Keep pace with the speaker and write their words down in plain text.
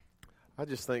I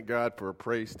just thank God for a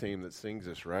praise team that sings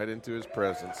us right into His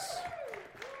presence.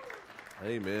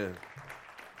 Amen.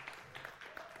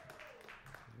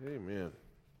 Amen.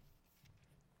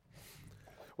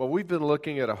 Well, we've been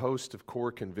looking at a host of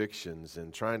core convictions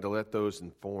and trying to let those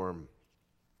inform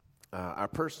our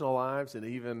personal lives and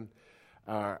even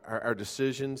our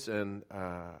decisions and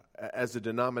as a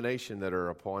denomination that are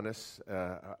upon us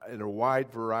in a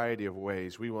wide variety of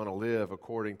ways. We want to live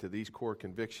according to these core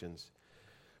convictions.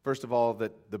 First of all,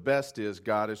 that the best is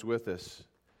God is with us,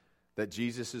 that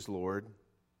Jesus is Lord,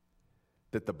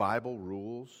 that the Bible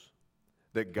rules,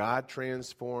 that God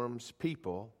transforms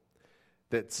people,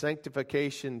 that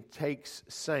sanctification takes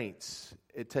saints,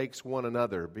 it takes one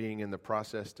another being in the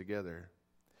process together.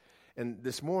 And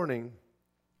this morning,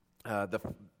 the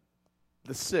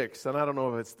sixth, and I don't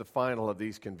know if it's the final of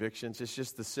these convictions, it's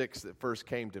just the sixth that first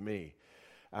came to me.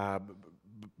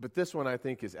 But this one I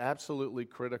think is absolutely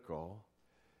critical.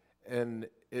 And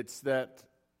it's that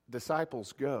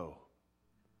disciples go.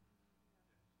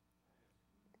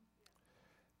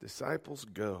 Disciples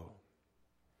go.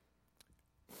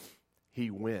 He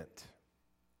went.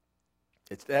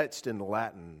 It's etched in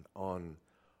Latin on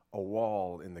a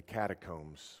wall in the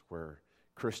catacombs where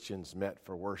Christians met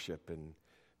for worship, and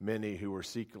many who were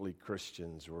secretly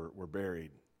Christians were buried.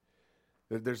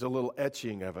 There's a little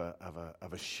etching of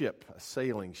a ship, a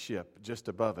sailing ship, just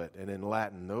above it. And in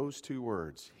Latin, those two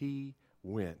words, he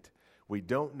went. We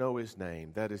don't know his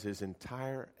name. That is his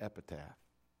entire epitaph.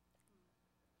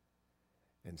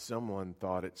 And someone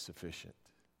thought it sufficient.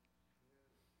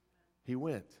 He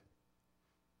went.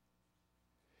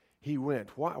 He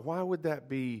went. Why would that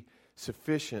be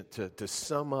sufficient to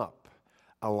sum up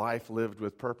a life lived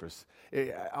with purpose?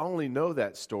 I only know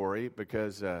that story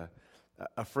because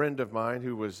a friend of mine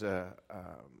who was a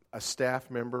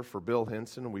staff member for Bill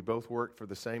Henson, we both worked for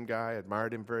the same guy,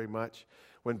 admired him very much.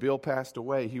 When Bill passed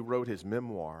away, he wrote his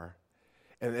memoir,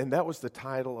 and that was the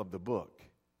title of the book,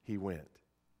 He Went.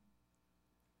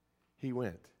 He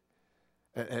went.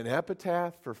 An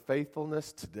epitaph for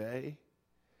faithfulness today,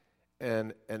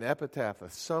 and an epitaph,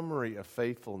 a summary of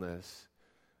faithfulness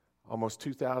almost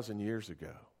 2,000 years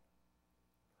ago.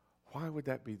 Why would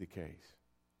that be the case?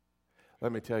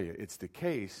 Let me tell you, it's the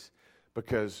case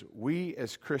because we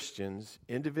as Christians,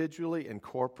 individually and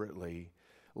corporately,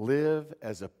 live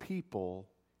as a people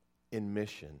in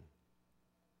mission.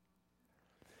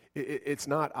 It's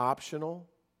not optional.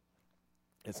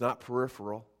 It's not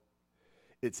peripheral.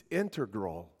 It's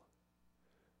integral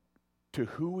to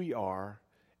who we are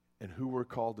and who we're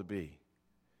called to be.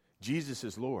 Jesus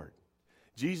is Lord.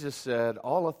 Jesus said,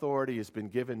 "All authority has been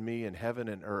given me in heaven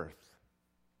and earth."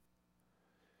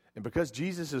 And because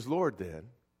Jesus is Lord then,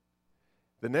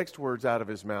 the next words out of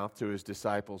his mouth to his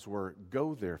disciples were,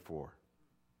 "Go therefore."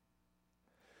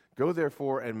 Go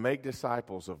therefore and make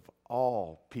disciples of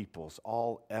all peoples,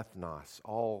 all ethnos,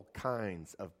 all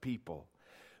kinds of people,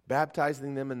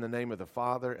 baptizing them in the name of the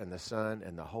Father and the Son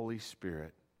and the Holy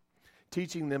Spirit,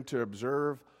 teaching them to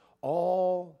observe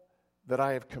all that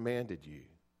I have commanded you.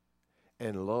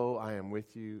 And lo, I am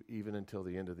with you even until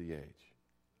the end of the age.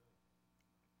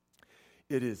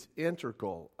 It is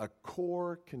integral, a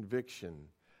core conviction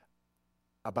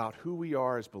about who we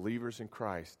are as believers in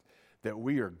Christ, that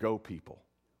we are go people.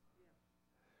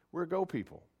 We're go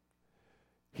people.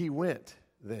 He went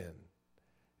then.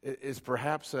 It is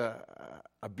perhaps a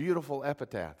beautiful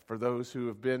epitaph for those who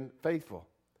have been faithful.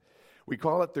 We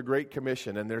call it the Great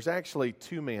Commission, and there's actually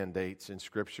two mandates in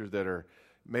Scripture that are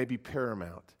maybe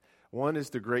paramount. One is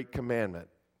the Great Commandment.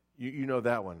 You know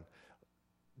that one.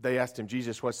 They asked him,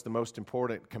 "Jesus, what's the most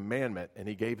important commandment?" And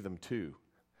he gave them two.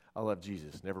 I love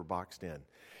Jesus, never boxed in.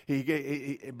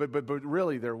 But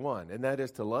really they're one, and that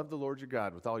is to love the Lord your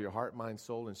God with all your heart, mind,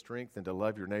 soul, and strength, and to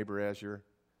love your neighbor as your.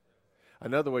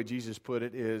 Another way Jesus put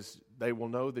it is, they will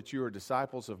know that you are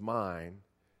disciples of mine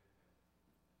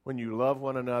when you love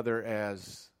one another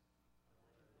as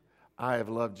I have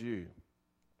loved you.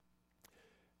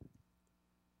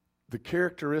 The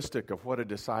characteristic of what a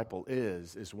disciple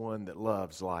is one that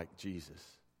loves like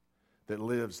Jesus, that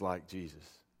lives like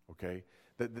Jesus, okay?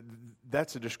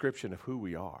 That's a description of who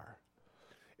we are.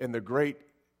 And the Great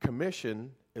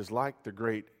Commission is like the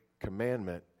Great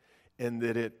Commandment in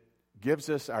that it gives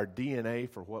us our DNA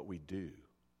for what we do.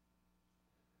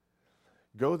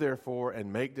 Go therefore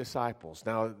and make disciples.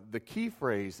 Now, the key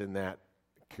phrase in that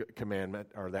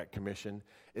commandment or that commission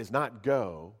is not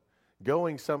go.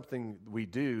 Going something we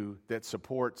do that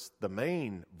supports the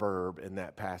main verb in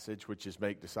that passage, which is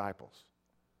make disciples.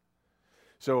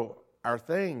 So our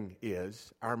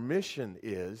mission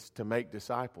is to make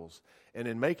disciples. And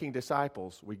in making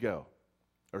disciples, we go.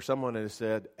 Or someone has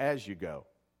said, as you go,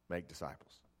 make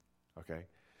disciples. Okay?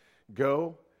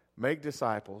 Go, make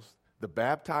disciples. The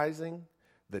baptizing,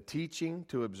 the teaching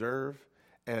to observe,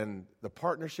 and the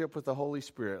partnership with the Holy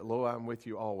Spirit, lo, I'm with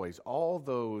you always. All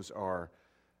those are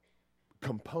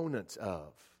components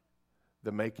of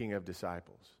the making of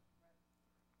disciples.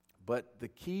 But the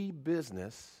key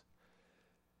business,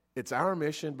 it's our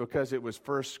mission because it was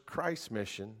first Christ's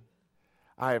mission.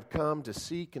 I have come to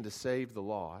seek and to save the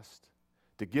lost,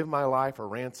 to give my life a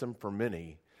ransom for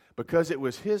many. Because it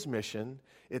was his mission,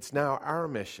 it's now our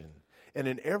mission. And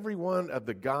in every one of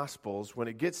the Gospels, when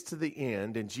it gets to the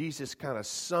end and Jesus kind of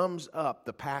sums up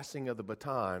the passing of the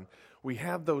baton, we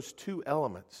have those two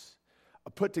elements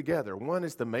put together. One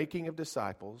is the making of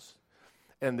disciples,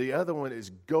 and the other one is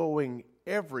going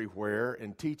everywhere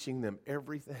and teaching them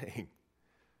everything.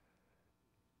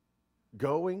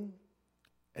 Going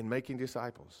and making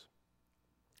disciples.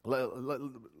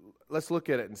 Let's look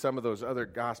at it in some of those other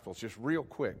Gospels just real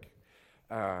quick.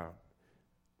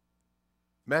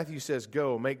 Matthew says,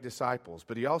 go, make disciples,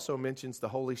 but he also mentions the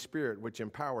Holy Spirit, which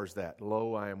empowers that.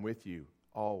 Lo, I am with you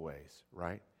always,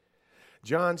 right?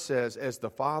 John says, as the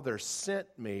Father sent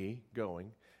me,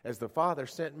 going, as the Father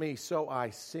sent me, so I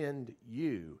send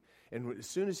you. And as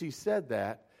soon as he said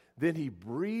that, then he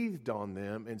breathed on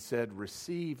them and said,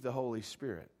 receive the Holy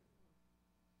Spirit.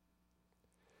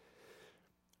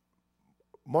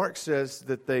 Mark says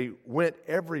that they went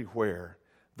everywhere,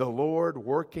 the Lord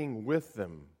working with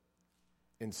them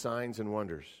in signs and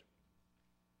wonders.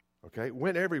 Okay,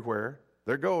 went everywhere,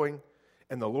 they're going,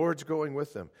 and the Lord's going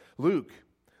with them. Luke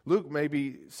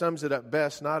maybe sums it up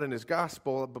best, not in his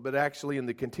gospel, but actually in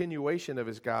the continuation of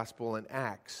his gospel in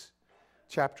Acts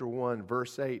chapter 1,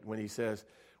 verse 8, when he says,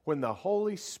 when the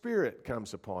Holy Spirit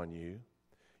comes upon you,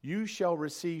 you shall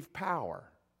receive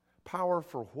power. Power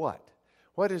for what?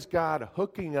 What is God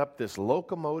hooking up this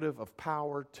locomotive of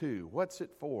power to? What's it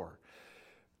for?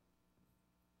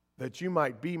 That you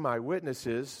might be my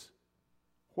witnesses,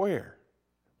 where?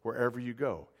 Wherever you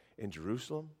go. In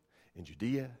Jerusalem, in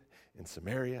Judea, in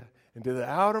Samaria, and to the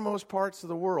outermost parts of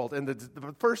the world. And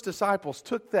the first disciples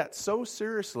took that so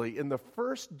seriously. In the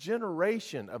first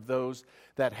generation of those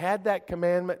that had that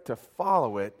commandment to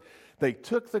follow it, they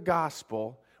took the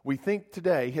gospel, we think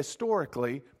today,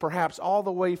 historically, perhaps all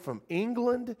the way from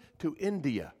England to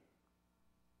India.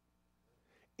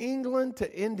 England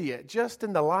to India, just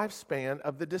in the lifespan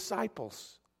of the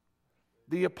disciples,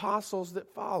 the apostles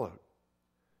that followed.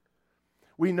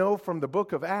 We know from the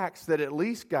book of Acts that at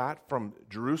least got from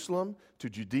Jerusalem to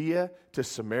Judea to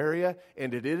Samaria,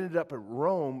 and it ended up at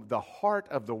Rome, the heart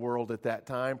of the world at that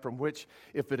time, from which,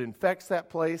 if it infects that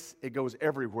place, it goes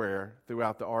everywhere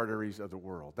throughout the arteries of the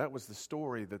world. That was the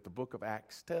story that the book of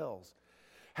Acts tells.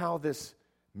 How this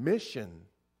mission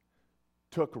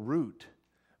took root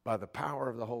by the power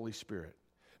of the Holy Spirit.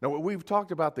 Now, we've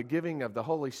talked about the giving of the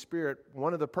Holy Spirit.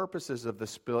 One of the purposes of the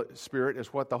Spirit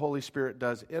is what the Holy Spirit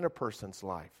does in a person's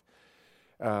life.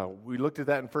 We looked at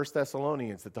that in 1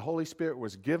 Thessalonians, that the Holy Spirit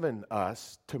was given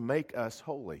us to make us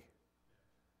holy,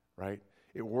 right?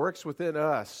 It works within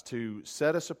us to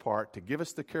set us apart, to give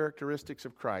us the characteristics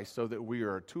of Christ so that we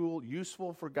are a tool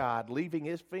useful for God, leaving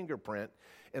his fingerprint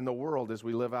in the world as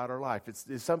we live out our life.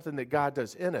 It's something that God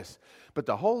does in us. But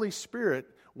the Holy Spirit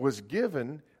was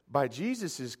given by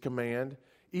Jesus' command,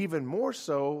 even more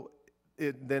so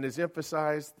than is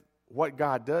emphasized what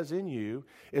God does in you,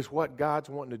 is what God's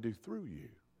wanting to do through you.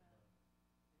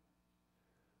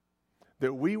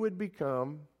 That we would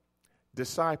become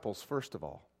disciples, first of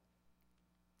all.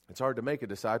 It's hard to make a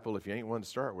disciple if you ain't one to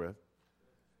start with.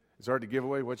 It's hard to give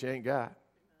away what you ain't got.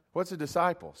 What's a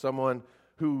disciple? Someone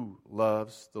who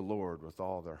loves the Lord with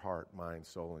all their heart, mind,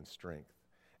 soul, and strength,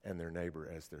 and their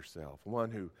neighbor as their self.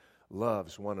 One who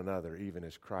loves one another even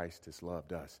as Christ has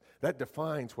loved us. That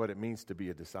defines what it means to be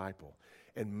a disciple.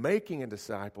 And making a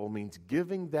disciple means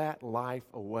giving that life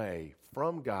away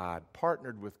from God,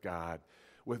 partnered with God,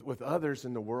 with others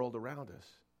in the world around us.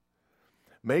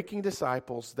 Making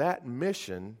disciples, that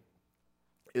mission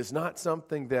is not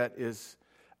something that is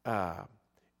and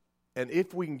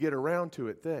if we can get around to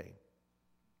it thing.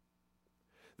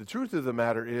 The truth of the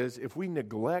matter is, if we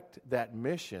neglect that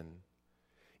mission,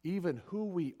 even who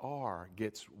we are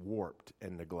gets warped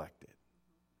and neglected.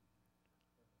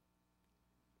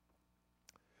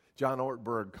 John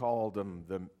Ortberg called them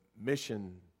the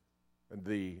mission,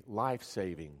 the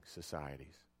life-saving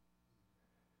societies.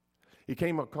 He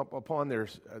came upon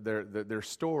their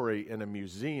story in a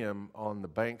museum on the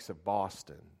banks of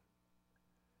Boston.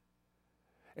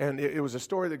 And it was a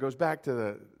story that goes back to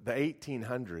the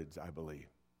 1800s, I believe.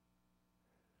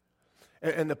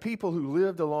 And the people who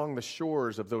lived along the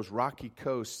shores of those rocky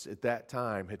coasts at that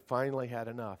time had finally had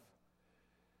enough.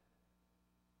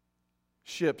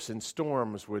 Ships and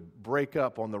storms would break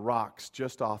up on the rocks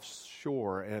just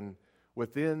offshore, and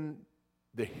within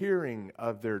the hearing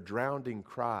of their drowning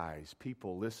cries,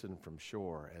 people listened from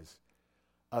shore as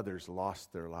others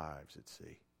lost their lives at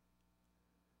sea.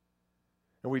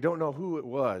 And we don't know who it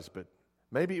was, but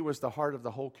maybe it was the heart of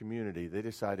the whole community. They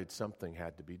decided something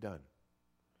had to be done.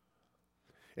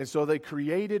 And so they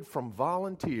created from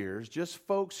volunteers, just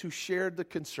folks who shared the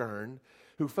concern,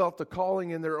 who felt the calling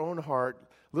in their own heart,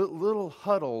 little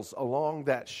huddles along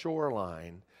that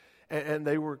shoreline, and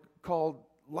they were called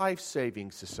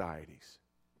life-saving societies.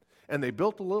 And they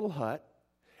built a little hut,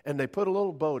 and they put a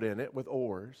little boat in it with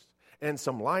oars, and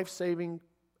some life-saving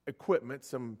equipment,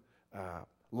 some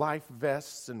life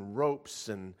vests and ropes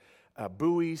and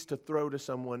buoys to throw to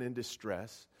someone in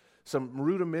distress, some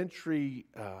rudimentary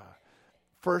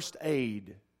first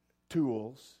aid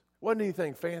tools. Wasn't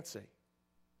anything fancy.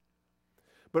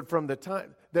 But from the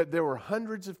time that there were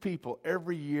hundreds of people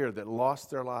every year that lost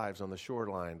their lives on the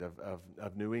shoreline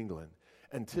of New England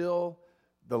until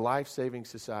the life-saving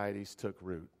societies took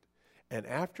root. And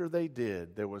after they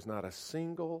did, there was not a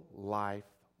single life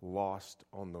lost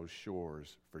on those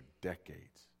shores for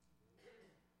decades.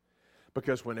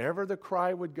 Because whenever the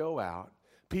cry would go out,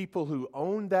 people who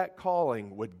owned that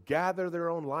calling would gather their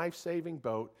own life-saving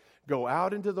boat, go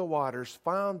out into the waters,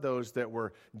 found those that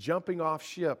were jumping off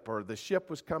ship or the ship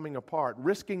was coming apart,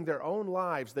 risking their own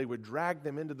lives. They would drag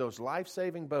them into those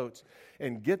life-saving boats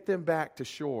and get them back to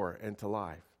shore and to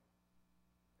life.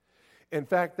 In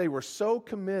fact, they were so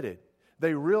committed.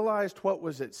 They realized what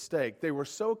was at stake. They were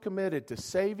so committed to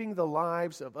saving the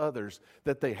lives of others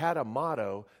that they had a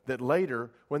motto that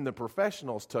later, when the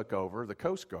professionals took over, the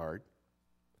Coast Guard,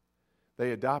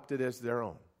 they adopted as their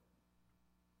own.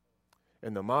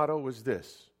 And the motto was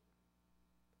this: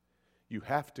 you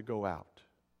have to go out.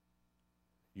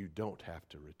 You don't have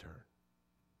to return.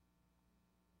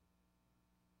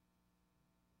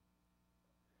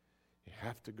 You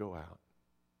have to go out.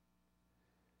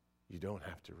 You don't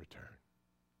have to return.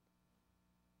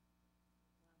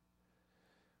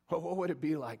 Well, what would it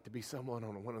be like to be someone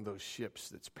on one of those ships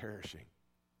that's perishing?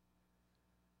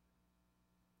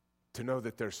 To know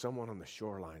that there's someone on the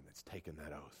shoreline that's taken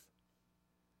that oath.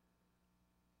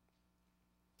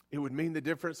 It would mean the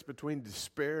difference between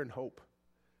despair and hope.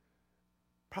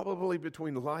 Probably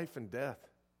between life and death.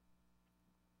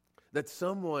 That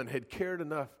someone had cared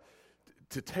enough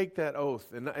to take that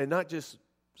oath and not just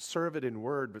serve it in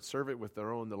word, but serve it with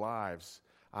their own lives.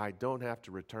 I don't have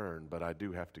to return, but I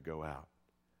do have to go out.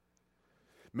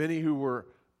 Many who were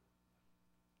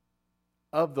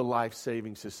of the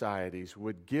life-saving societies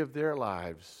would give their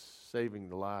lives, saving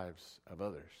the lives of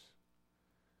others.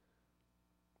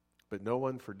 But no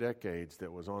one for decades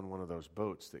that was on one of those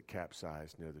boats that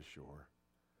capsized near the shore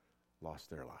lost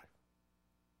their life.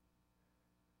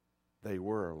 They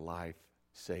were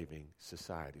life-saving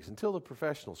societies until the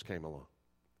professionals came along.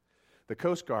 The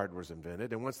Coast Guard was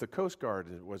invented, and once the Coast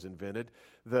Guard was invented,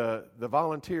 the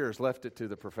volunteers left it to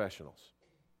the professionals.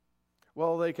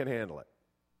 Well, they can handle it.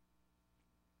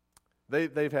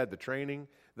 They've had the training.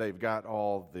 They've got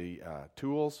all the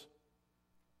tools.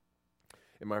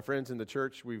 And my friends in the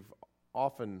church, we've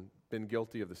often been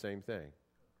guilty of the same thing.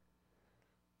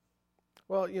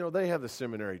 Well, they have the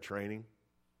seminary training.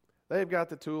 They've got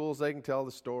the tools. They can tell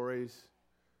the stories.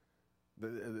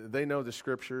 They know the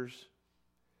scriptures.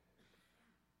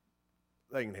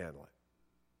 They can handle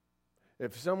it.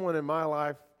 If someone in my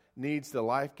life needs the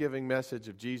life-giving message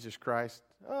of Jesus Christ,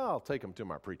 I'll take them to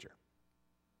my preacher.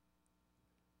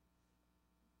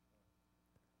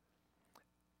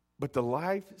 But the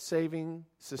life-saving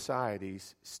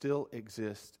societies still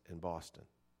exist in Boston.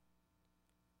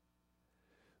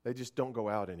 They just don't go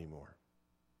out anymore.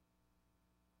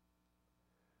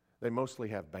 They mostly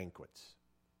have banquets.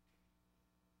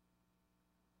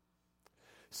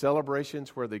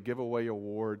 Celebrations where they give away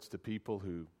awards to people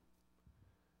who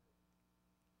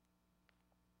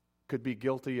could be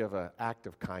guilty of an act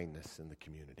of kindness in the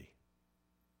community.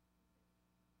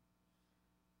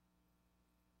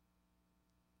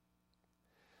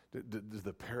 Does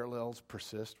the parallels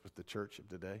persist with the church of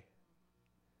today?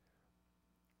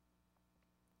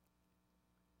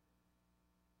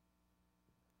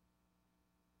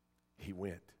 He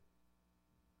went.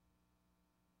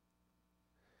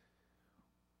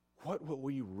 What will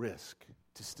we risk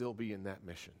to still be in that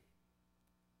mission?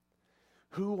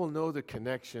 Who will know the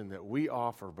connection that we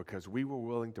offer because we were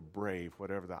willing to brave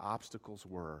whatever the obstacles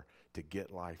were to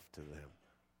get life to them?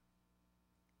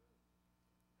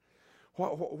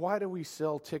 Why do we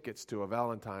sell tickets to a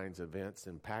Valentine's events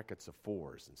in packets of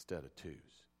 4s instead of 2s?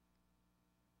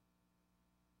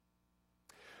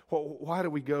 Why do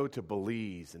we go to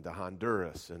Belize and to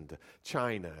Honduras and to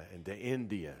China and to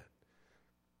India?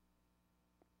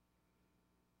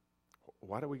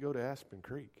 Why do we go to Aspen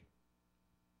Creek?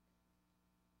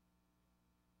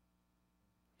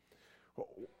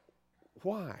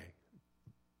 Why?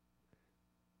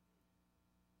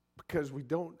 Because we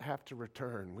don't have to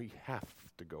return. We have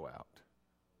to go out.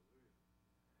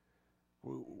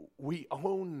 We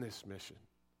own this mission.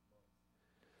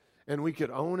 And we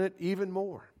could own it even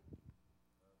more.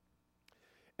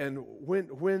 And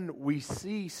when we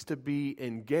cease to be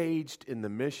engaged in the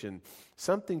mission,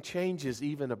 something changes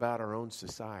even about our own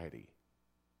society.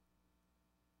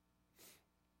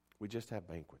 We just have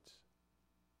banquets.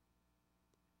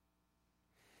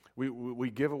 We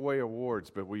give away awards,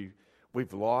 but we've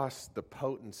lost the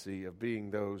potency of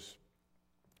being those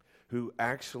who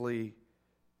actually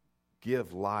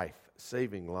give life,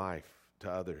 saving life to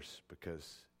others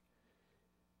because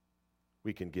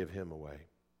we can give Him away.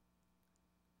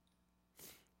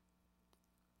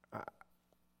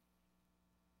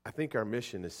 I think our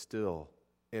mission is still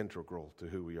integral to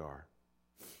who we are.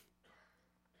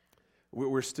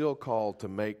 We're still called to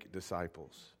make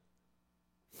disciples.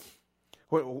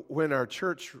 When our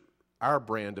church, our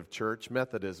brand of church,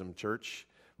 Methodism Church,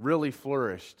 really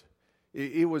flourished,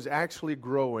 it was actually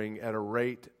growing at a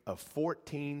rate of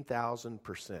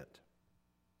 14,000%.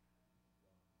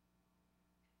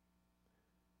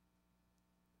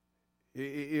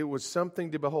 It was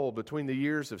something to behold. Between the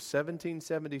years of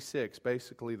 1776,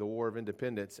 basically the War of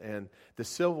Independence, and the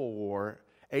Civil War,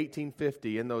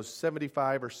 1850, in those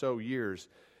 75 or so years,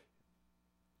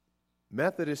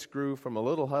 Methodists grew from a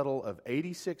little huddle of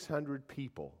 8,600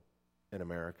 people in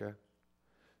America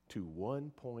to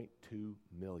 1.2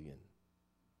 million.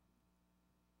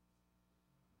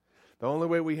 The only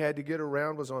way we had to get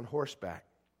around was on horseback.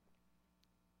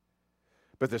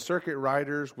 But the circuit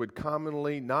riders would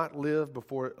commonly not live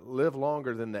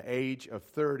longer than the age of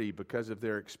 30 because of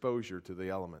their exposure to the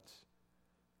elements.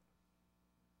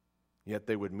 Yet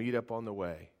they would meet up on the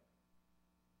way.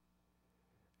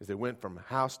 As they went from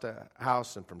house to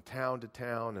house and from town to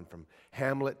town and from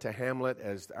hamlet to hamlet,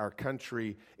 as our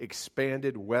country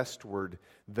expanded westward,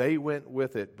 they went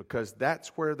with it because that's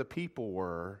where the people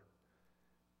were.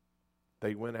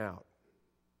 They went out.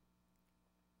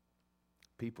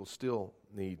 People still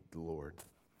need the Lord.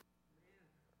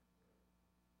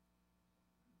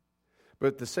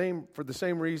 But for the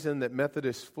same reason that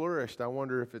Methodists flourished, I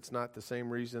wonder if it's not the same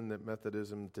reason that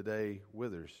Methodism today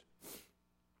withers.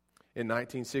 In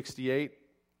 1968,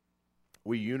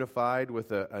 we unified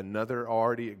with another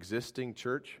already existing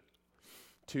church.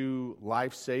 2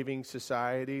 life-saving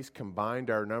societies combined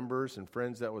our numbers, and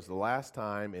friends, that was the last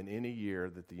time in any year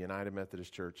that the United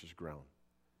Methodist Church has grown.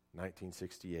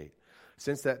 1968.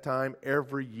 Since that time,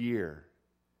 every year,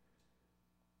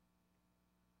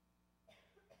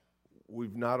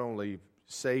 we've not only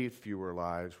saved fewer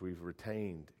lives, we've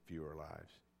retained fewer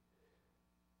lives.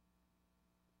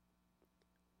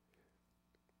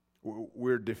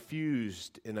 We're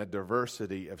diffused in a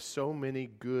diversity of so many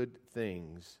good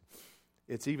things,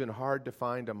 it's even hard to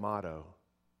find a motto.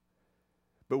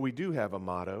 But we do have a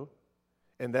motto,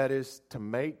 and that is to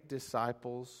make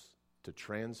disciples to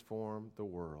transform the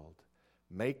world.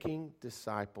 Making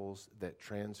disciples that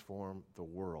transform the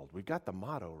world. We've got the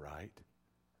motto right.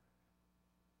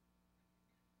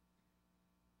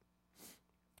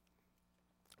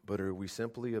 But are we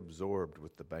simply absorbed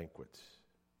with the banquets?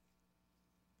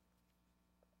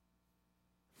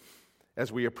 As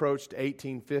we approached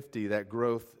 1850, that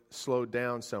growth slowed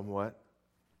down somewhat.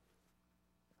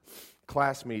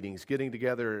 Class meetings, getting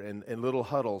together in little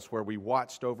huddles where we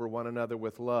watched over one another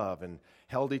with love and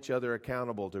held each other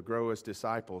accountable to grow as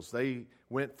disciples. They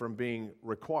went from being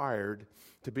required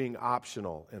to being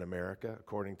optional in America,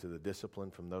 according to the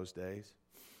discipline from those days.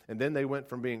 And then they went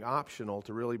from being optional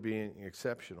to really being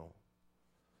exceptional.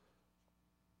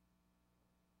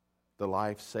 The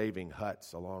life-saving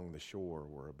huts along the shore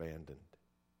were abandoned.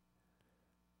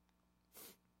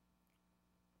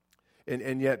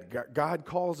 And yet God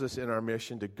calls us in our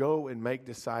mission to go and make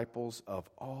disciples of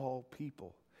all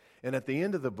people. And at the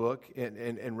end of the book,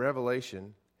 in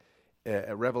Revelation,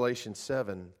 Revelation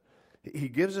 7, He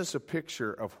gives us a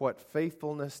picture of what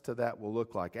faithfulness to that will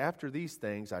look like. After these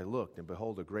things I looked, and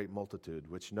behold, a great multitude,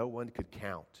 which no one could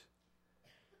count,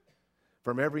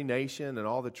 from every nation and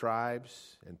all the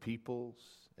tribes and peoples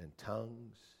and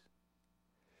tongues,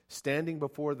 standing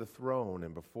before the throne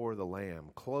and before the Lamb,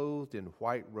 clothed in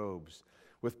white robes,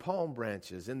 with palm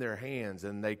branches in their hands,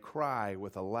 and they cry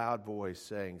with a loud voice,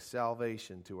 saying,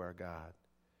 "Salvation to our God,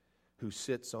 who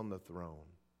sits on the throne,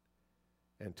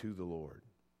 and to the Lord."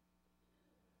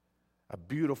 A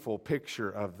beautiful picture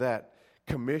of that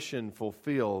commission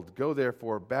fulfilled. Go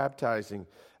therefore, baptizing,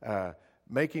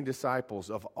 making disciples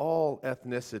of all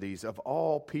ethnicities, of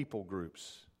all people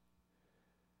groups.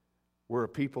 We're a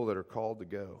people that are called to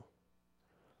go.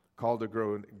 Called to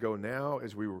go now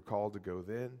as we were called to go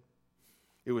then.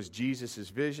 It was Jesus'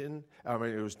 vision.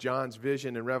 It was John's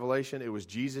vision in Revelation. It was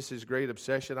Jesus' great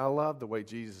obsession. I love the way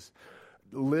Jesus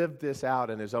lived this out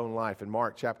in his own life in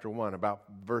Mark chapter 1, about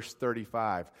verse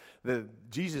 35.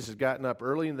 Jesus has gotten up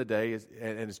early in the day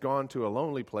and has gone to a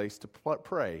lonely place to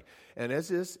pray. And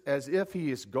as if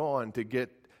he is gone to get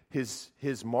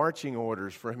his marching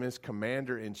orders from his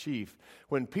commander-in-chief,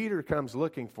 when Peter comes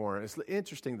looking for him, it's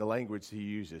interesting the language he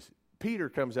uses. Peter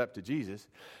comes up to Jesus.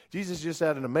 Jesus just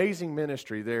had an amazing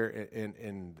ministry there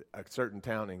in a certain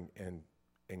town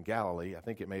in Galilee. I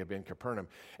think it may have been Capernaum.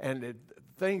 And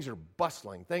things are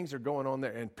bustling. Things are going on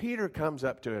there. And Peter comes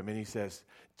up to him and he says,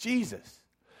 "Jesus,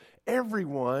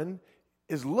 everyone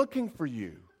is looking for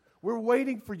you. We're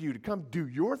waiting for you to come do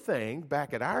your thing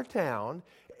back at our town.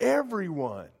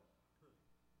 Everyone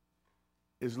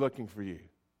is looking for you."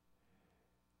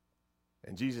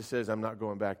 And Jesus says, "I'm not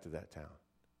going back to that town.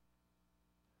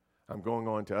 I'm going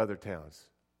on to other towns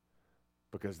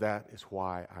because that is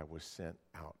why I was sent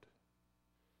out."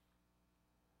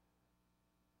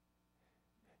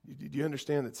 Do you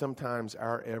understand that sometimes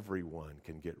our everyone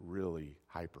can get really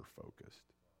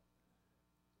hyper-focused?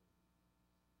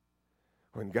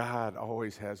 When God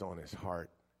always has on his heart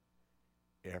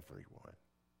everyone.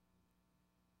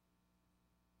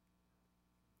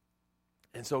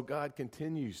 And so God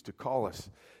continues to call us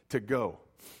to go.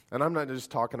 And I'm not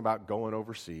just talking about going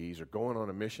overseas or going on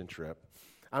a mission trip.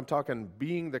 I'm talking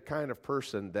being the kind of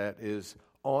person that is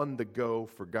on the go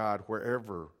for God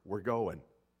wherever we're going.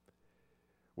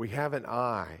 We have an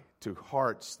eye to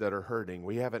hearts that are hurting.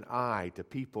 We have an eye to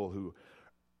people who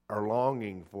are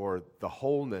longing for the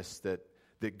wholeness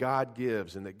that God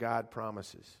gives and that God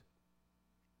promises.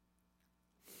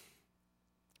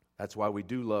 That's why we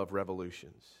do love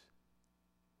revolutions.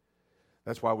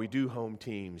 That's why we do home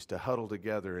teams, to huddle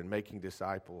together and making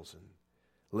disciples and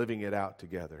living it out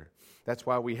together. That's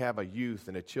why we have a youth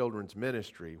and a children's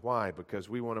ministry. Why? Because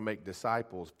we want to make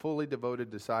disciples, fully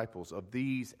devoted disciples of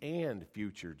these and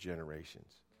future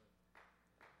generations.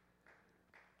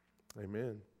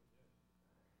 Amen.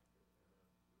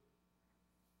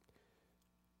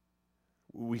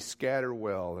 We scatter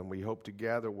well and we hope to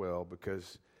gather well,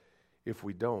 because if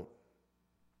we don't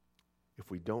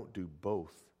do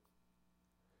both,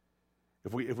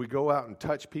 if we go out and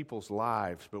touch people's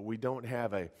lives, but we don't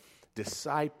have a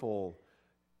disciple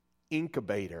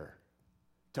incubator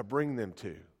to bring them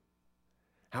to,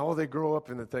 how will they grow up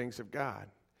in the things of God?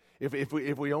 If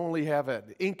we only have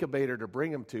an incubator to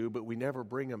bring them to, but we never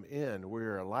bring them in,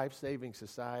 we're a life-saving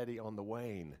society on the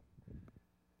wane.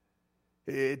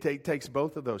 It takes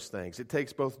both of those things. It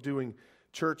takes both doing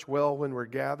church well when we're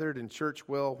gathered and church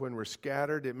well when we're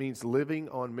scattered. It means living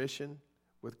on mission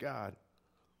with God.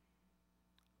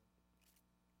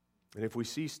 And if we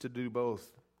cease to do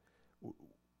both,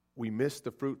 we miss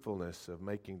the fruitfulness of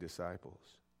making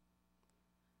disciples.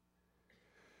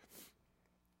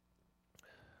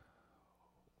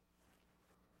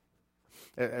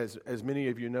 As many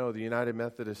of you know, the United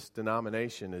Methodist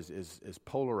denomination is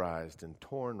polarized and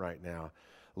torn right now,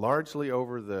 largely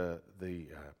over the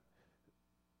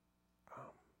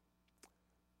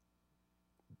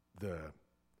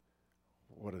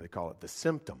what do they call it? The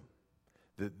symptom.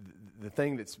 The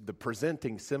thing that's the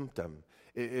presenting symptom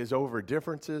is over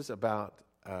differences about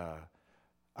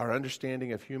our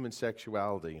understanding of human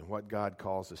sexuality and what God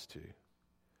calls us to.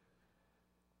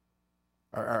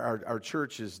 Our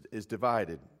church is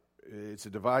divided. It's a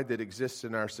divide that exists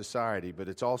in our society, but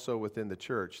it's also within the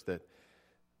church that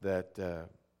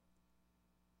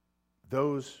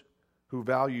those who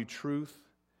value truth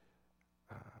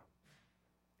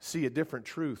see a different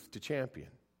truth to champion.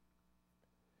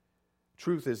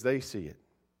 Truth as they see it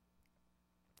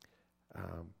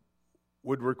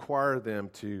would require them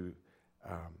to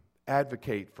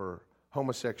advocate for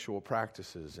homosexual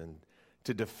practices and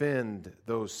to defend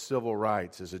those civil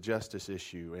rights as a justice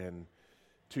issue and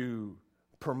to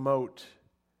promote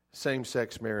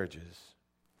same-sex marriages.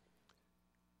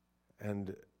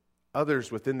 And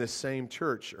others within this same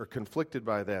church are conflicted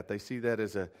by that. They see that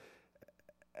as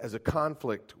a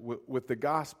conflict with the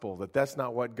gospel, that's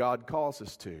not what God calls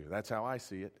us to. That's how I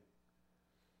see it.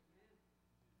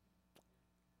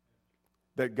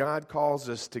 that God calls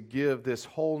us to give this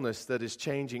wholeness that is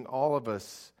changing all of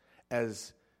us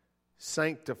as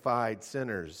sanctified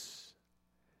sinners,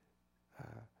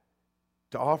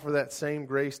 to offer that same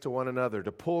grace to one another,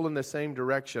 to pull in the same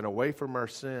direction away from our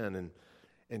sin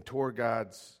and toward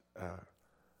God's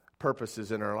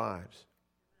purposes in our lives.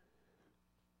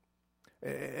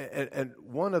 And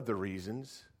one of the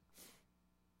reasons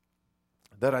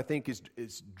that I think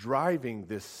is driving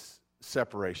this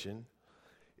separation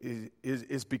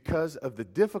is because of the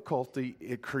difficulty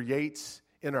it creates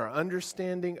in our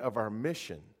understanding of our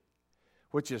mission,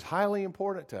 which is highly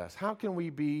important to us. How can we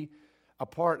be a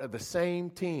part of the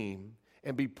same team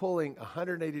and be pulling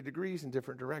 180 degrees in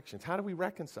different directions? How do we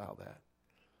reconcile that?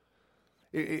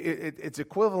 It's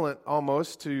equivalent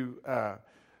almost to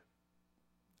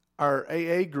our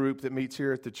AA group that meets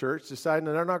here at the church deciding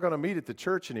that they're not going to meet at the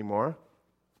church anymore.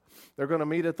 They're going to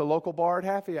meet at the local bar at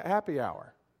happy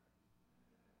hour.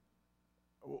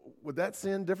 Would that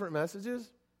send different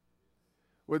messages?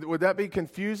 Would that be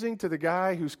confusing to the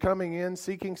guy who's coming in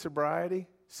seeking sobriety,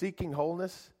 seeking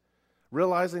wholeness,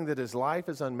 realizing that his life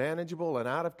is unmanageable and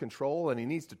out of control and he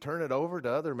needs to turn it over to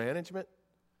other management?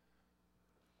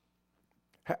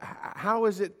 How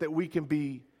is it that we can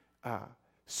be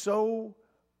so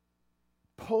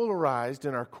polarized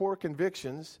in our core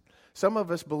convictions? Some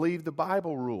of us believe the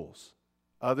Bible rules.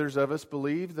 Others of us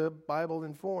believe the Bible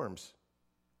informs.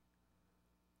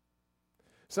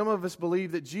 Some of us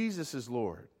believe that Jesus is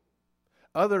Lord.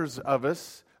 Others of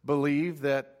us believe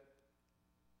that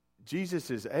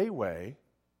Jesus is a way,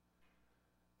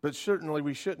 but certainly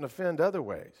we shouldn't offend other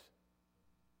ways.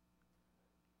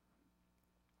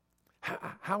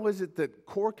 How is it that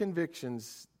core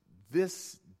convictions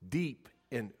this deep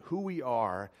in who we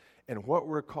are and what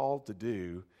we're called to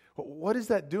do, what is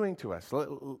that doing to us?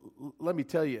 Let me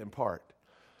tell you in part.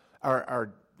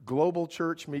 Our global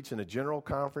church meets in a general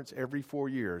conference every 4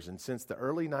 years, and since the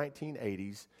early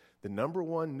 1980s, the number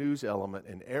one news element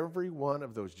in every one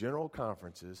of those general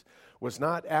conferences was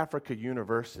not Africa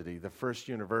University, the first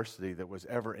university that was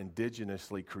ever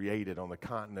indigenously created on the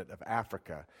continent of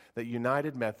Africa, that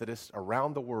United Methodists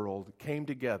around the world came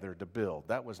together to build.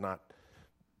 That was not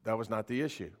the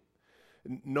issue.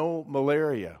 No,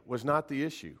 malaria was not the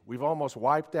issue. We've almost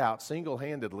wiped out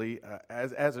single-handedly,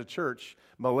 as a church,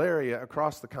 malaria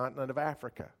across the continent of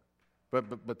Africa.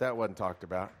 But that wasn't talked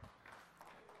about.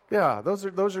 Yeah, those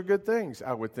are good things,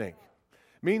 I would think.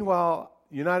 Meanwhile,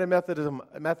 United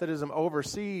Methodism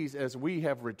overseas, as we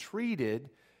have retreated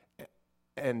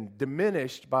and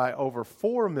diminished by over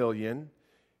 4 million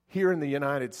here in the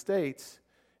United States,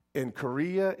 in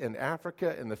Korea, in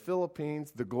Africa, in the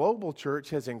Philippines, the global church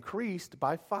has increased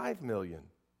by 5 million.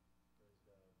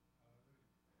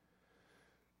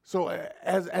 So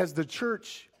as the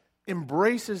church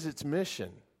embraces its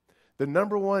mission, the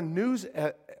number one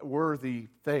newsworthy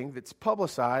thing that's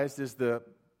publicized is the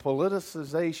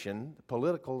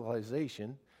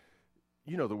politicalization,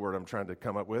 you know the word I'm trying to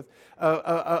come up with,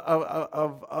 of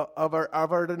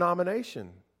our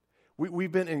denomination.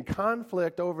 We've been in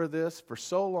conflict over this for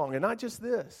so long, and not just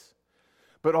this,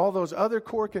 but all those other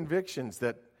core convictions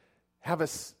that have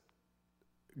us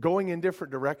going in different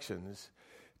directions,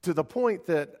 to the point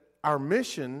that our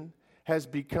mission has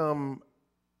become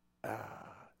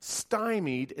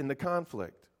stymied in the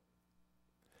conflict.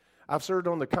 I've served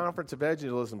on the Conference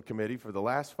Evangelism Committee for the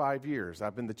last 5 years.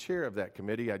 I've been the chair of that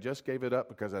committee. I just gave it up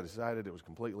because I decided it was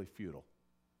completely futile.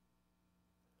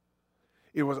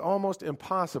 It was almost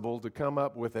impossible to come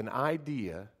up with an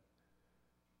idea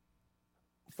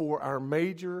for our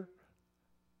major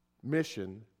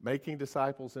mission, making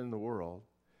disciples in the world,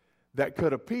 that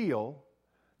could appeal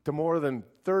to more than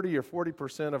 30 or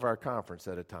 40% of our conference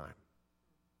at a time.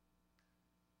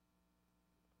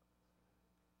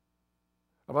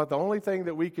 About the only thing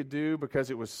that we could do, because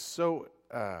it was so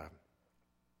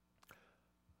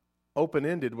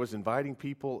open-ended, was inviting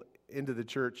people into the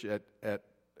church at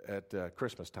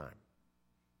Christmas time.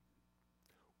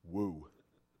 Woo.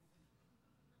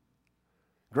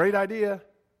 Great idea.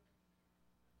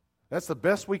 That's the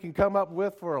best we can come up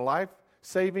with for a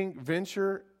life-saving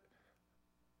venture.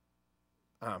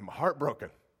 I'm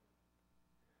heartbroken.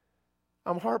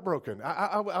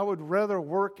 I would rather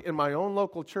work in my own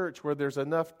local church where there's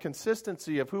enough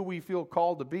consistency of who we feel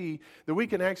called to be that we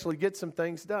can actually get some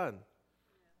things done.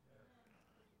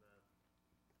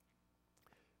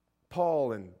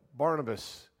 Paul and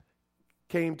Barnabas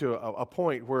came to a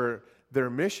point where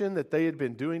their mission that they had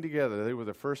been doing together, they were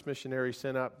the first missionaries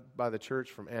sent out by the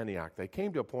church from Antioch. They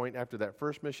came to a point after that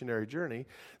first missionary journey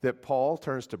that Paul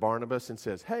turns to Barnabas and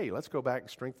says, hey, let's go back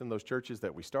and strengthen those churches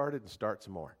that we started and start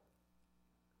some more.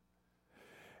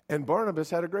 And Barnabas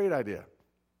had a great idea.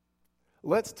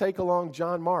 Let's take along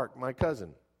John Mark, my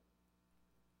cousin.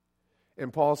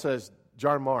 And Paul says,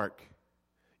 John Mark,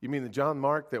 you mean the John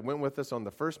Mark that went with us on the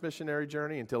first missionary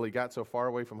journey until he got so far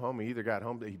away from home, he either got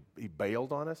home, he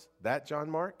bailed on us? That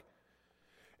John Mark?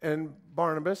 And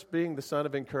Barnabas, being the son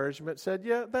of encouragement, said,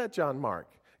 yeah, that John Mark.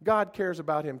 God cares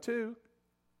about him too.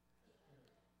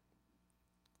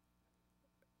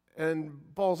 And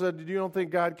Paul said, you don't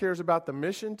think God cares about the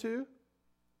mission too?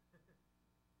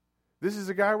 This is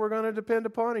the guy we're going to depend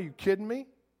upon? Are you kidding me?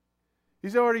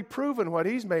 He's already proven what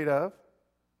he's made of.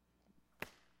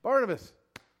 Barnabas.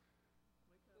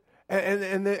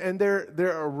 And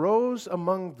there arose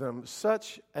among them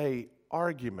such a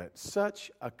argument,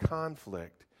 such a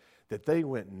conflict, that they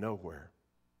went nowhere.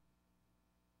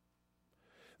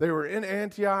 They were in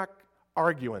Antioch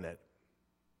arguing it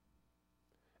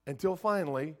until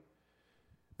finally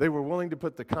they were willing to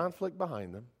put the conflict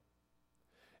behind them.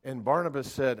 And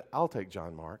Barnabas said, I'll take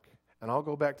John Mark and I'll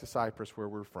go back to Cyprus where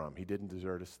we're from. He didn't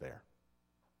desert us there.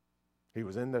 He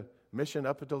was in the mission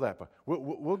up until that point.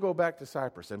 We'll go back to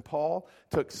Cyprus. And Paul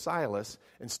took Silas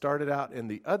and started out in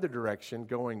the other direction,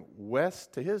 going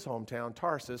west to his hometown,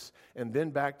 Tarsus, and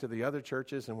then back to the other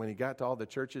churches. And when he got to all the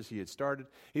churches he had started,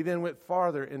 he then went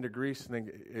farther into Greece and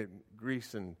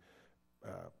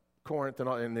Corinth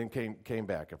and then came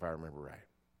back, if I remember right.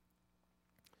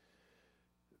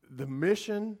 The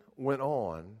mission went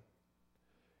on,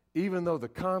 even though the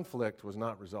conflict was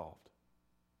not resolved.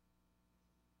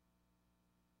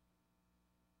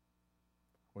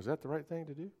 Was that the right thing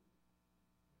to do?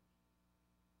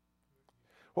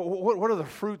 What are the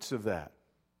fruits of that?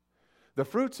 The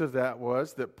fruits of that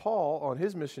was that Paul, on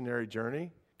his missionary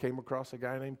journey, came across a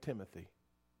guy named Timothy.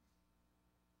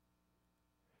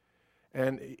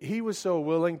 And he was so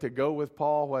willing to go with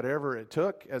Paul, whatever it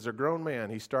took. As a grown man,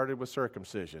 he started with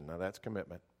circumcision. Now that's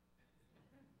commitment.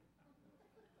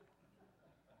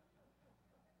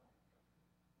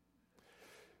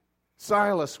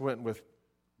 Silas went with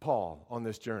Paul on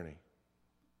this journey.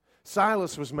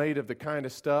 Silas was made of the kind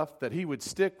of stuff that he would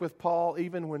stick with Paul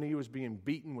even when he was being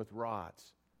beaten with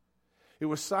rods. It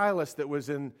was Silas that was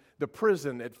in the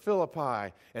prison at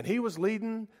Philippi, and he was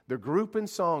leading the group in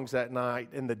songs that night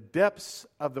in the depths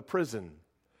of the prison.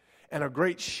 And a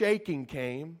great shaking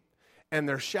came, and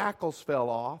their shackles fell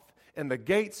off, and the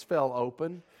gates fell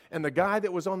open, and the guy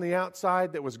that was on the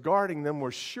outside that was guarding them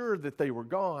was sure that they were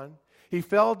gone. He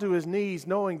fell to his knees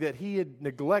knowing that he had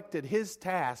neglected his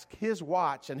task, his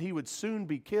watch, and he would soon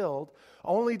be killed,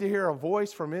 only to hear a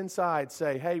voice from inside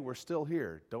say, hey, we're still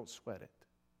here. Don't sweat it.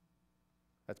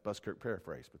 That's Buskirk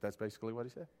paraphrase, but that's basically what he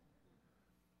said.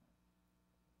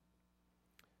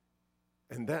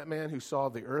 And that man who saw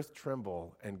the earth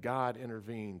tremble and God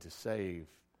intervened to save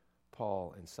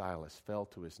Paul and Silas fell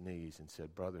to his knees and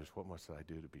said, brothers, what must I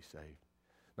do to be saved?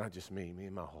 Not just me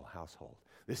and my whole household.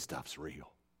 This stuff's real.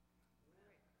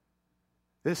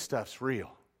 This stuff's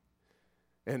real.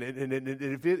 And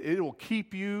if it will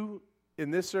keep you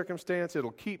in this circumstance,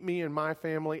 it'll keep me and my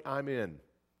family, I'm in.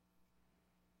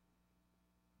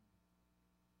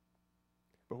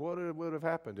 But what would have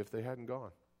happened if they hadn't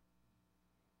gone?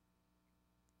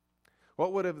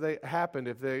 What would have happened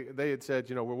if they had said,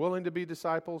 we're willing to be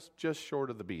disciples just short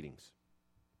of the beatings?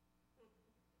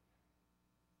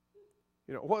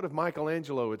 What if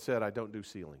Michelangelo had said, I don't do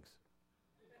ceilings?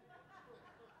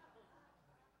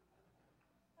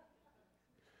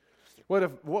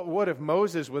 What if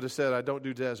Moses would have said, I don't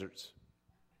do deserts?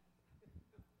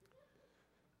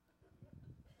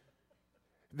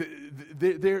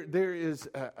 There is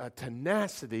a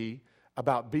tenacity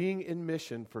about being in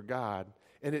mission for God,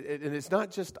 and it's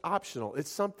not just optional.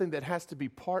 It's something that has to be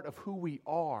part of who we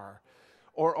are,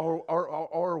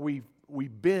 or we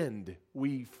bend,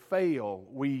 we fail,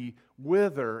 we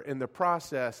wither in the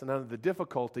process and under the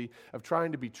difficulty of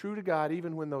trying to be true to God,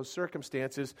 even when those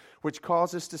circumstances which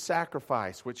cause us to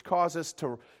sacrifice, which cause us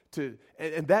to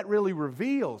and that really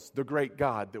reveals the great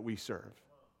God that we serve.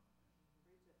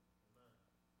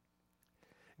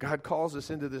 God calls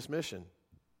us into this mission.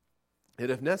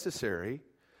 And if necessary,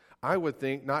 I would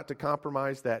think not to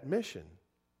compromise that mission.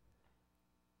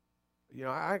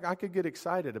 I could get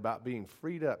excited about being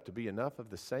freed up to be enough of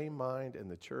the same mind in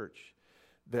the church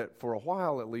that for a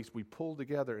while at least we pull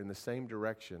together in the same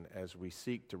direction as we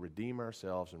seek to redeem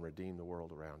ourselves and redeem the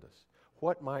world around us.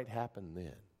 What might happen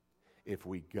then if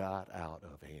we got out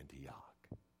of Antioch?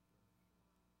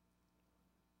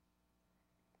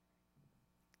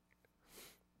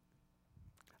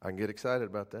 I can get excited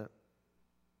about that.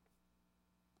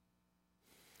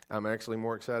 I'm actually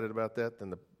more excited about that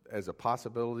as a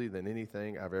possibility than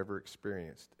anything I've ever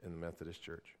experienced in the Methodist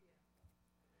Church.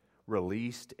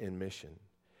 released in mission,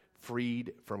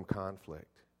 freed from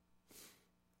conflict,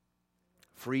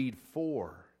 freed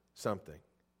for something,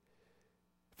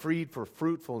 freed for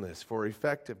fruitfulness, for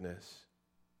effectiveness.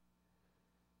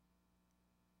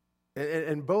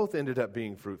 And both ended up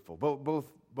being fruitful.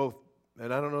 Both.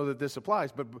 And I don't know that this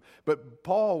applies, but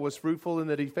Paul was fruitful in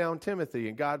that he found Timothy,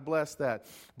 and God blessed that.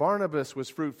 Barnabas was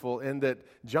fruitful in that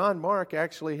John Mark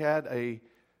actually had a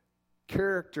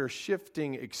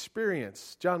character-shifting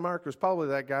experience. John Mark was probably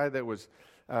that guy that was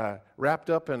wrapped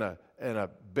up in a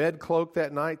bed cloak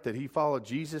that night that he followed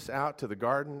Jesus out to the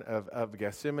Garden of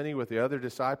Gethsemane with the other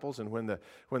disciples. And when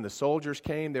the soldiers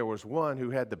came, there was one who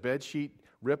had the bed sheet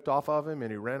ripped off of him and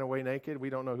he ran away naked.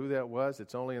 We don't know who that was.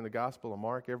 It's only in the Gospel of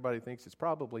Mark. Everybody thinks it's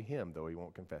probably him, though he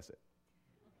won't confess it.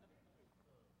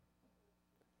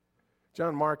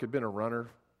 John Mark had been a runner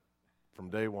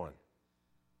from day one.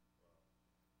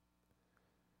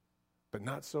 But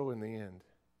not so in the end.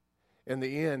 In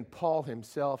the end, Paul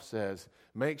himself says,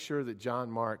 make sure that John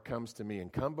Mark comes to me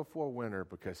and come before winter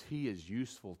because he is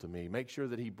useful to me. Make sure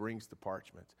that he brings the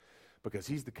parchments because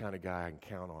he's the kind of guy I can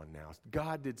count on now.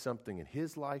 God did something in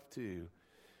his life too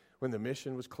when the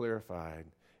mission was clarified.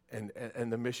 And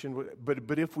the mission,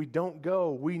 but if we don't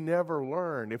go, we never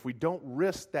learn. If we don't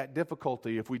risk that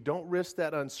difficulty, if we don't risk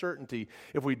that uncertainty,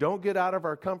 if we don't get out of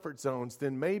our comfort zones,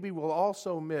 then maybe we'll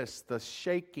also miss the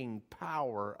shaking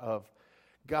power of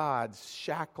God's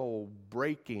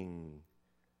shackle-breaking,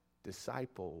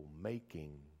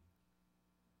 disciple-making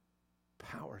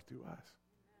power through us.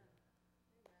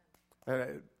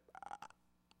 And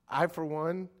I, for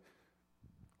one,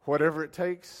 whatever it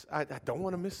takes, I don't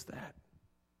want to miss that.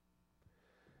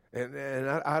 And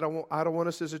I don't want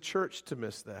us as a church to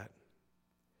miss that.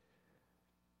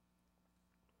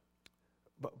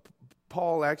 But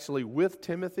Paul actually, with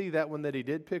Timothy, that one that he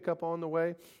did pick up on the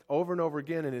way, over and over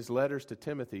again in his letters to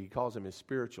Timothy, he calls him his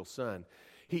spiritual son.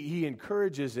 He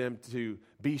encourages him to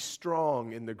be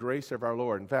strong in the grace of our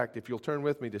Lord. In fact, if you'll turn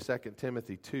with me to 2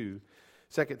 Timothy 2,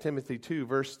 2 Timothy 2,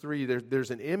 verse 3,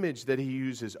 there's an image that he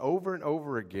uses over and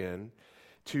over again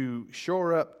to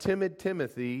shore up timid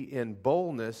Timothy in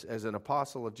boldness as an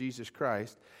apostle of Jesus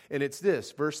Christ. And it's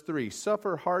this, verse 3,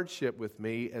 suffer hardship with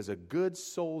me as a good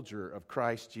soldier of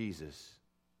Christ Jesus.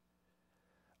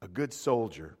 A good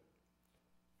soldier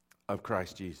of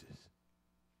Christ Jesus.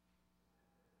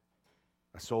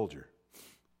 A soldier.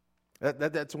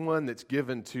 That's one that's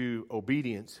given to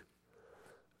obedience.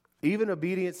 Even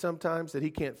obedience sometimes that he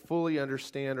can't fully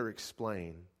understand or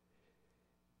explain.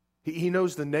 He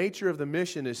knows the nature of the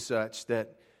mission is such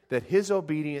that his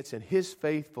obedience and his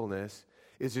faithfulness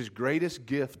is his greatest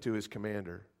gift to his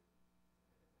commander.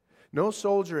 No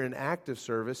soldier in active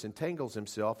service entangles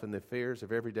himself in the affairs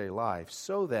of everyday life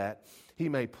so that he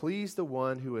may please the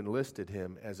one who enlisted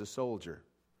him as a soldier.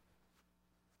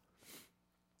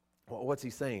 Well, what's he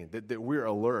saying? That we're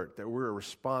alert, that we're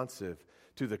responsive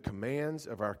to the commands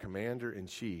of our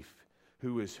commander-in-chief,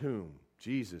 who is whom?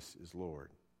 Jesus is Lord,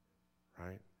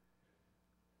 right?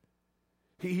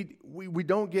 We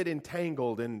don't get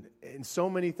entangled in so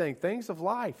many things of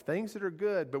life, things that are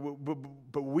good,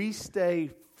 but we stay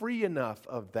free enough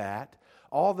of that,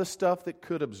 all the stuff that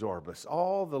could absorb us,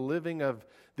 all the living of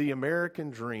the American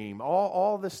dream,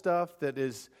 all the stuff that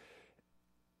is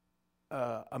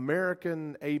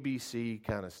American ABC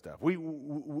kind of stuff.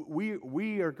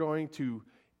 We are going to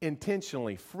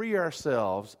intentionally free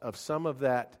ourselves of some of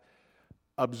that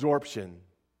absorption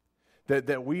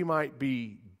that we might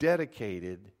be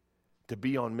dedicated to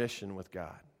be on mission with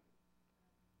God.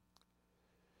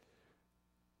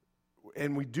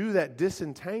 And we do that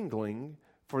disentangling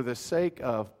for the sake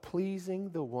of pleasing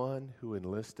the one who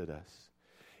enlisted us.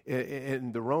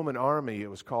 In the Roman army, it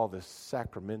was called the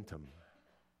sacramentum.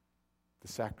 The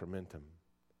sacramentum.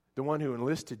 The one who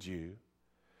enlisted you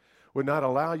would not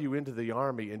allow you into the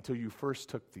army until you first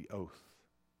took the oath,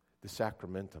 the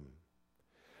sacramentum,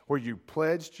 where you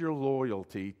pledged your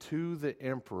loyalty to the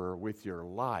emperor with your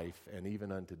life and even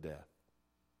unto death.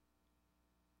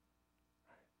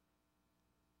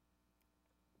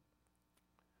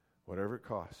 Whatever it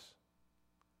costs.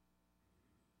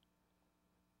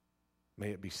 May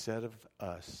it be said of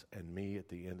us and me at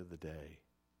the end of the day,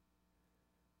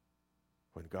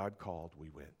 when God called, we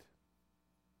went.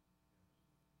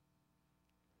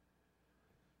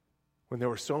 When there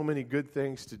were so many good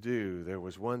things to do, there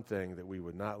was one thing that we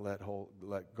would not let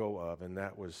go of, and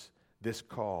that was this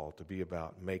call to be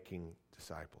about making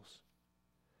disciples.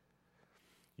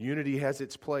 Unity has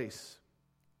its place.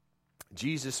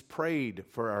 Jesus prayed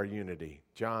for our unity.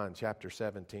 John chapter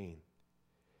 17.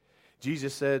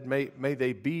 Jesus said, may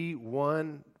they be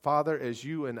one, Father, as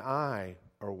you and I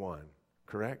are one.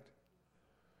 Correct?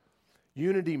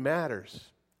 Unity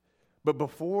matters. But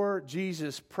before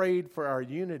Jesus prayed for our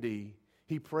unity,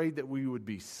 he prayed that we would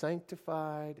be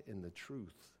sanctified in the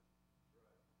truth.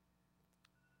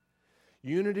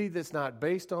 Unity that's not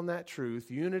based on that truth,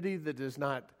 unity that does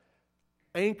not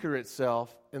anchor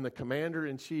itself in the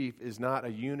commander-in-chief, is not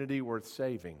a unity worth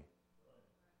saving.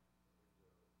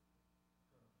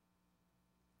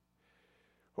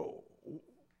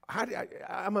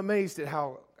 I'm amazed at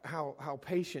how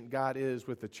patient God is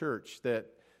with the church that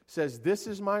says, this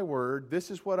is my word, this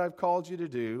is what I've called you to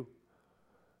do.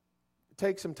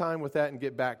 Take some time with that and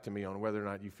get back to me on whether or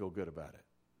not you feel good about it.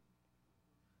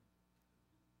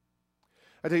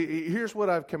 I tell you, here's what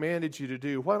I've commanded you to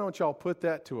do. Why don't y'all put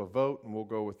that to a vote and we'll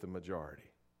go with the majority?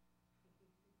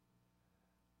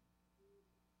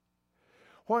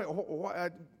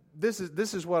 This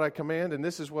is what I command and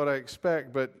this is what I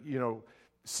expect, but,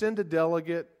 send a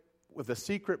delegate with a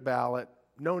secret ballot.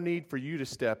 No need for you to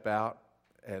step out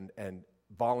and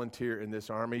volunteer in this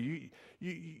army.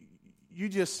 You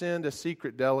just send a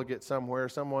secret delegate somewhere.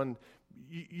 Someone,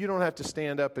 you don't have to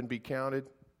stand up and be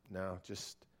counted. No,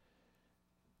 just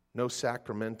no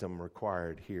sacramentum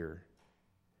required here.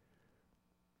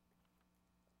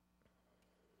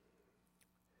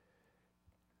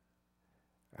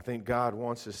 I think God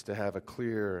wants us to have a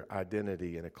clear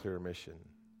identity and a clear mission.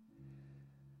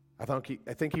 I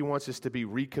think He wants us to be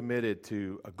recommitted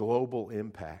to a global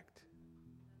impact.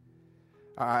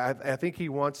 I think He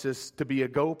wants us to be a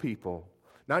go people,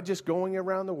 not just going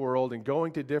around the world and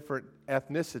going to different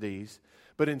ethnicities,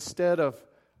 but instead of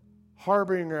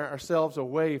harboring ourselves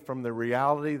away from the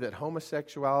reality that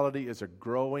homosexuality is a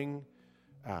growing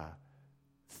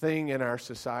thing in our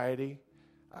society,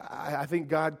 I think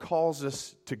God calls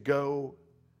us to go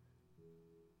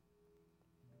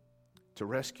to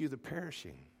rescue the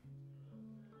perishing.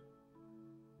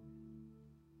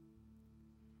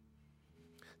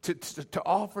 To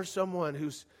offer someone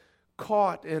who's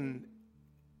caught in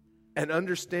an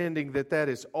understanding that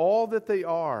is all that they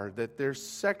are, that their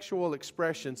sexual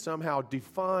expression somehow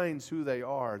defines who they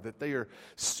are, that they are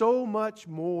so much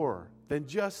more than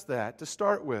just that to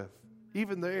start with,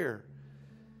 even there.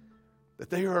 That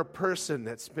they are a person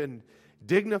that's been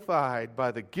dignified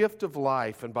by the gift of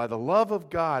life and by the love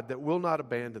of God that will not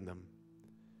abandon them.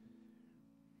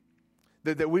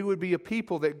 That we would be a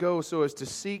people that go so as to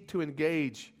seek to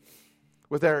engage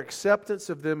with our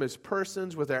acceptance of them as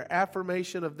persons, with our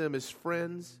affirmation of them as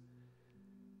friends,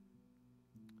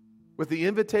 with the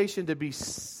invitation to be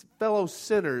fellow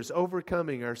sinners,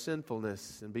 overcoming our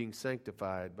sinfulness and being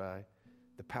sanctified by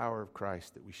the power of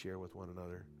Christ that we share with one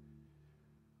another.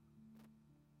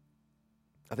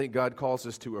 I think God calls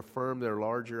us to affirm their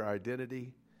larger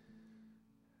identity.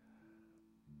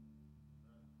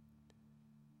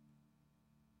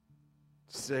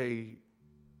 Say,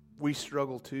 we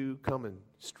struggle too. Come and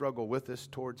struggle with us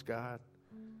towards God.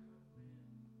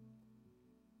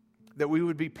 That we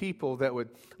would be people that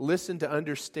would listen to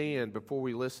understand before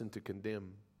we listen to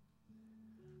condemn.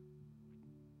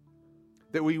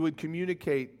 That we would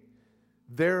communicate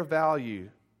their value,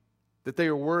 that they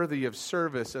are worthy of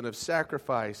service and of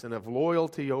sacrifice and of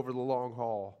loyalty over the long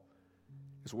haul,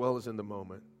 as well as in the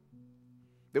moment.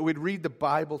 That we'd read the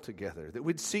Bible together, that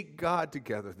we'd seek God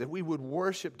together, that we would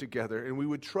worship together, and we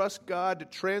would trust God to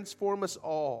transform us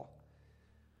all.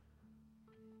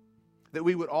 That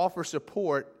we would offer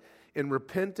support in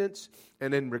repentance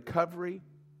and in recovery,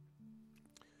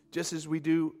 just as we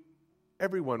do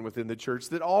everyone within the church,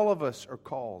 that all of us are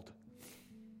called.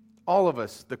 All of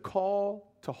us. The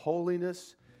call to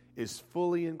holiness is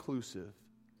fully inclusive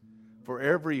for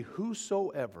every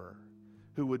whosoever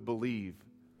who would believe.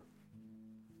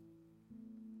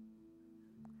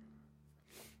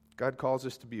 God calls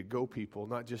us to be a go people,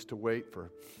 not just to wait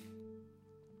for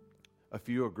a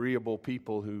few agreeable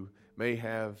people who may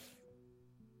have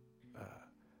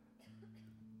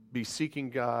be seeking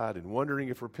God and wondering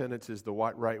if repentance is the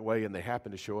right way, and they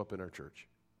happen to show up in our church.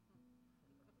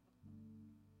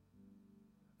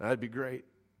 That'd be great.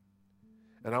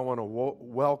 And I want to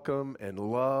welcome and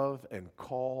love and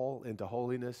call into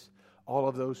holiness all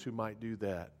of those who might do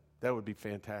that. That would be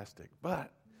fantastic.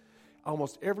 But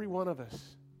almost every one of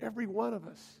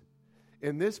us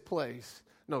in this place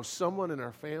knows someone in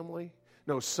our family,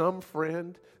 knows some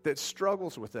friend that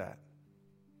struggles with that.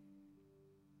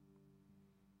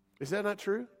 Is that not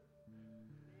true?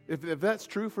 If that's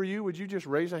true for you, would you just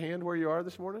raise a hand where you are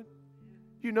this morning?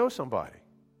 You know somebody.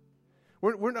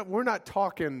 We're not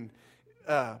talking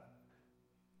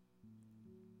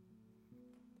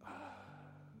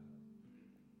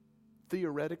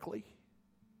theoretically.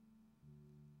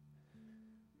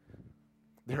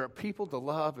 There are people to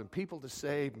love and people to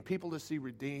save and people to see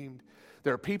redeemed.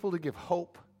 There are people to give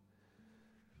hope.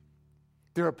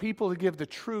 There are people to give the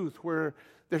truth where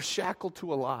they're shackled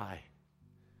to a lie.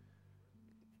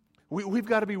 We've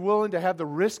got to be willing to have the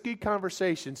risky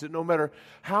conversations that no matter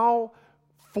how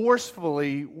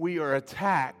forcefully we are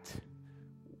attacked,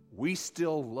 we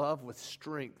still love with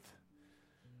strength.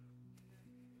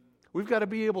 We've got to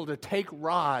be able to take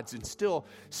rods and still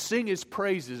sing His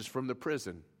praises from the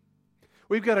prison.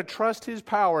 We've got to trust His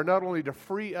power not only to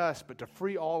free us, but to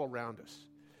free all around us.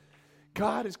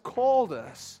 God has called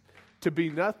us to be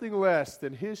nothing less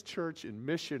than His church in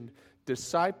mission,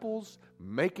 disciples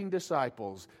making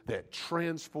disciples that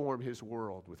transform His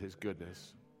world with His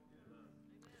goodness.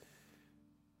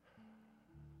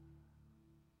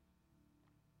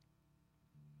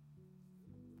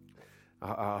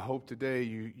 I hope today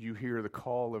you hear the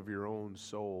call of your own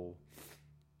soul.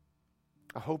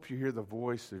 I hope you hear the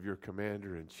voice of your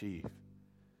commander-in-chief.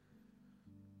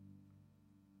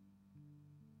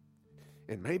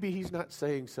 And maybe he's not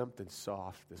saying something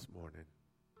soft this morning.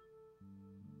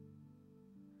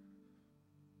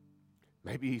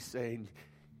 Maybe he's saying,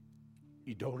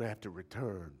 you don't have to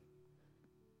return.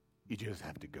 You just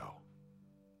have to go.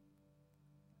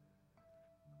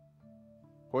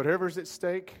 Whatever's at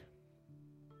stake,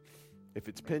 if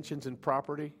it's pensions and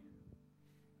property,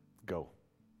 go.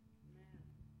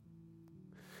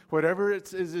 Whatever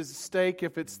is at stake,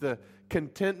 if it's the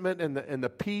contentment and the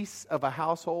peace of a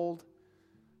household,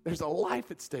 there's a life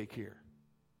at stake here.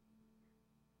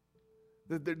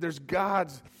 There's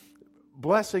God's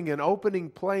blessing and opening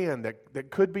plan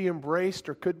that could be embraced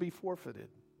or could be forfeited.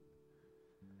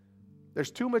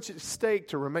 There's too much at stake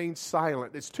to remain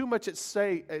silent. There's too much at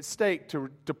stake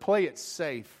to play it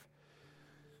safe.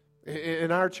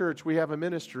 In our church, we have a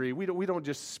ministry. We don't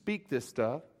just speak this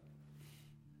stuff.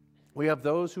 We have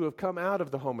those who have come out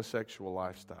of the homosexual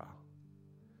lifestyle.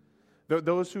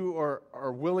 Those who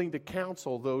are willing to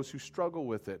counsel those who struggle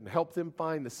with it and help them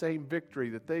find the same victory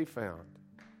that they found.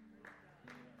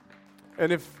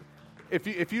 And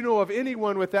if you know of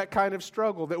anyone with that kind of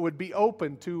struggle that would be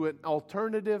open to an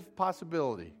alternative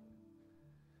possibility,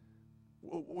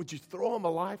 would you throw them a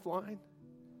lifeline?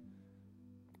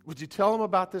 Would you tell them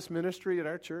about this ministry at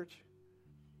our church?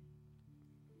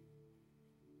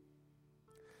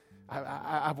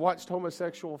 I've watched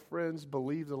homosexual friends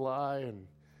believe the lie and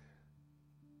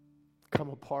come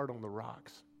apart on the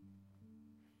rocks.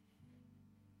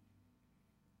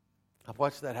 I've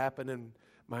watched that happen in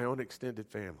my own extended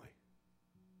family.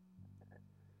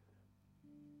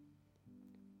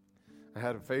 I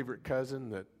had a favorite cousin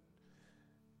that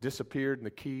disappeared in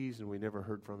the Keys and we never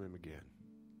heard from him again.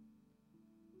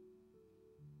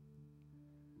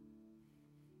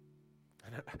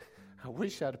 And I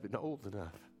wish I'd have been old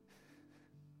enough.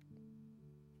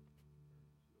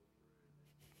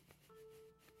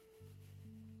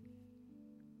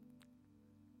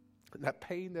 And that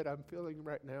pain that I'm feeling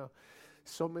right now,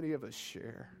 so many of us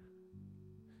share.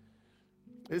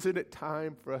 Isn't it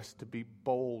time for us to be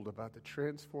bold about the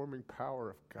transforming power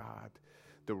of God,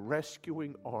 the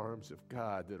rescuing arms of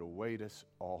God that await us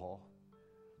all?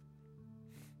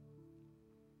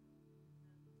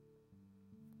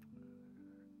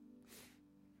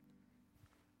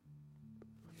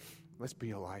 Let's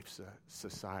be a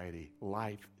society,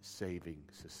 life-saving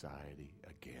society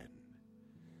again.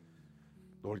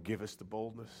 Lord, give us the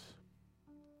boldness.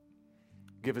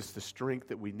 Give us the strength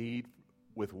that we need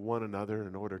with one another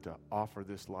in order to offer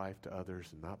this life to others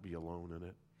and not be alone in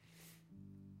it.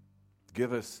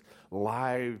 Give us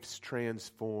lives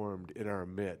transformed in our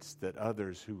midst that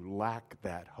others who lack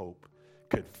that hope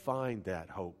could find that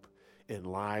hope in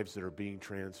lives that are being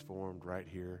transformed right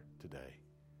here today.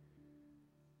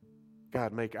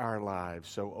 God, make our lives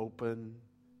so open,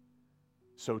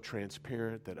 so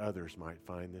transparent that others might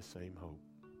find this same hope.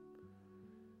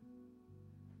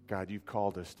 God, you've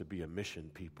called us to be a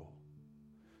mission people.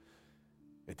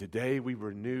 And today we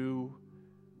renew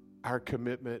our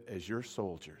commitment as your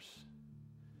soldiers.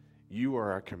 You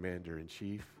are our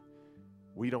commander-in-chief.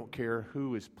 We don't care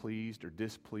who is pleased or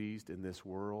displeased in this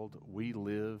world. We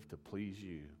live to please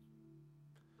you.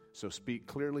 So speak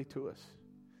clearly to us.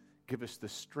 Give us the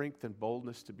strength and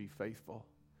boldness to be faithful.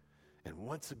 And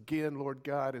once again, Lord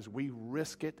God, as we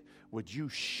risk it, would you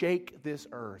shake this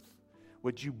earth?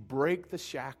 Would you break the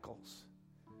shackles?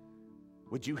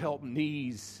 Would you help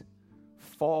knees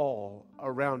fall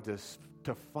around us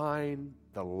to find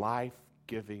the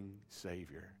life-giving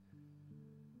Savior?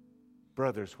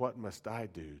 Brothers, what must I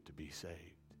do to be saved?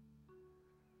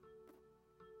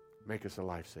 Make us a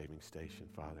life-saving station,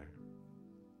 Father.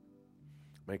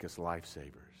 Make us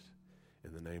lifesavers.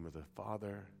 In the name of the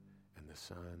Father and the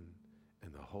Son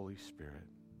and the Holy Spirit.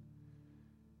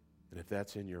 And if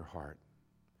that's in your heart,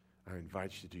 I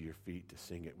invite you to your feet to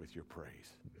sing it with your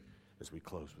praise as we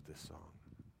close with this song.